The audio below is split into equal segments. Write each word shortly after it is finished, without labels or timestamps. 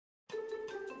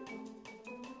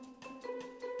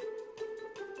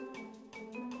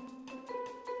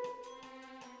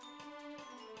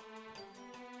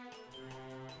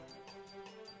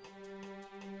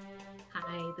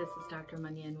Hi, this is Dr.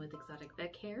 Munyan with Exotic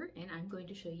Vet Care, and I'm going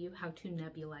to show you how to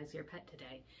nebulize your pet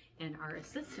today. And our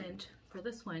assistant for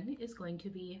this one is going to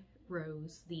be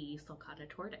Rose, the sulcata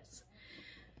tortoise.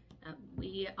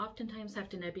 We oftentimes have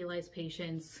to nebulize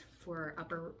patients for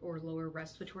upper or lower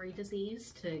respiratory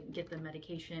disease to get the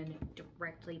medication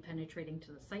directly penetrating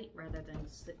to the site rather than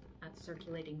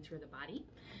circulating through the body.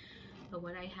 But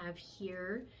what I have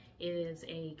here is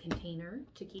a container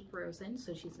to keep Rose in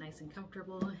so she's nice and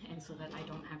comfortable and so that I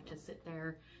don't have to sit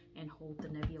there and hold the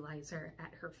nebulizer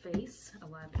at her face. A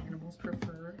lot of animals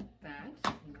prefer that.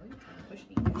 You know, you're trying to push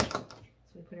me. So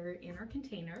we put her in our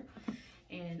container,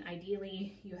 and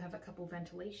ideally you have a couple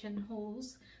ventilation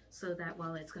holes so that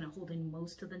while it's going to hold in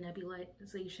most of the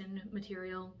nebulization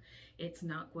material, it's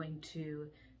not going to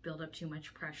build up too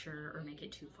much pressure or make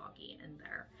it too foggy in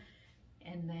there.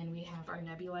 And then we have our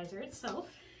nebulizer itself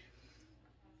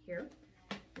here,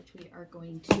 which we are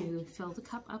going to fill the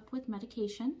cup up with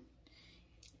medication.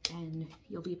 And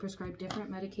you'll be prescribed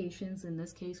different medications. In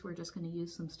this case, we're just going to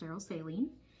use some sterile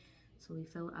saline. So we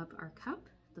fill up our cup.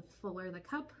 The fuller the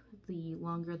cup, the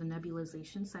longer the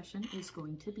nebulization session is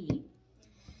going to be.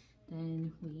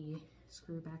 Then we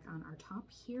screw back on our top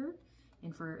here.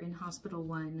 And for our in-hospital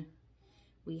one,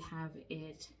 we have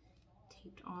it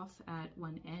taped off at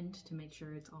one end to make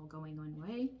sure it's all going one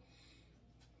way.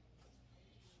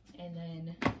 And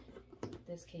then in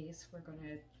this case, we're going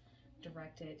to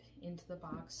direct it into the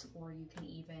box, or you can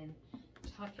even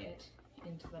tuck it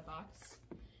into the box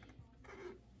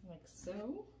like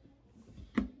so,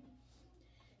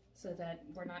 so that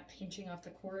we're not pinching off the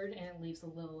cord and it leaves a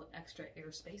little extra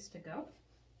airspace to go.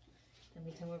 Then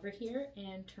we come over here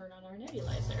and turn on our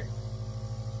nebulizer.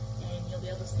 And you'll be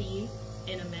able to see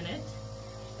in a minute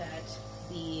that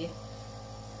the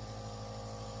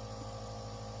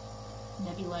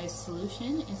nebulized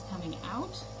solution is coming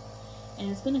out,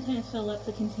 and it's going to kind of fill up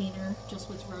the container just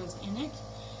with Rose in it,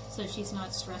 so she's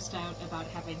not stressed out about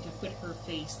having to put her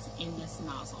face in this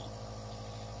nozzle.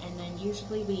 And then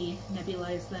usually we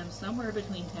nebulize them somewhere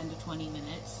between 10 to 20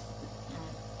 minutes,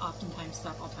 oftentimes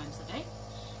several times a day.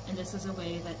 And this is a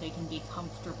way that they can be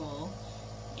comfortable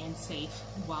and safe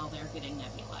while they're getting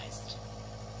nebulized.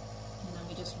 And then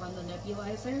we just run the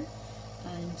nebulizer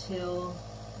until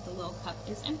the little cup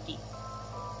is empty.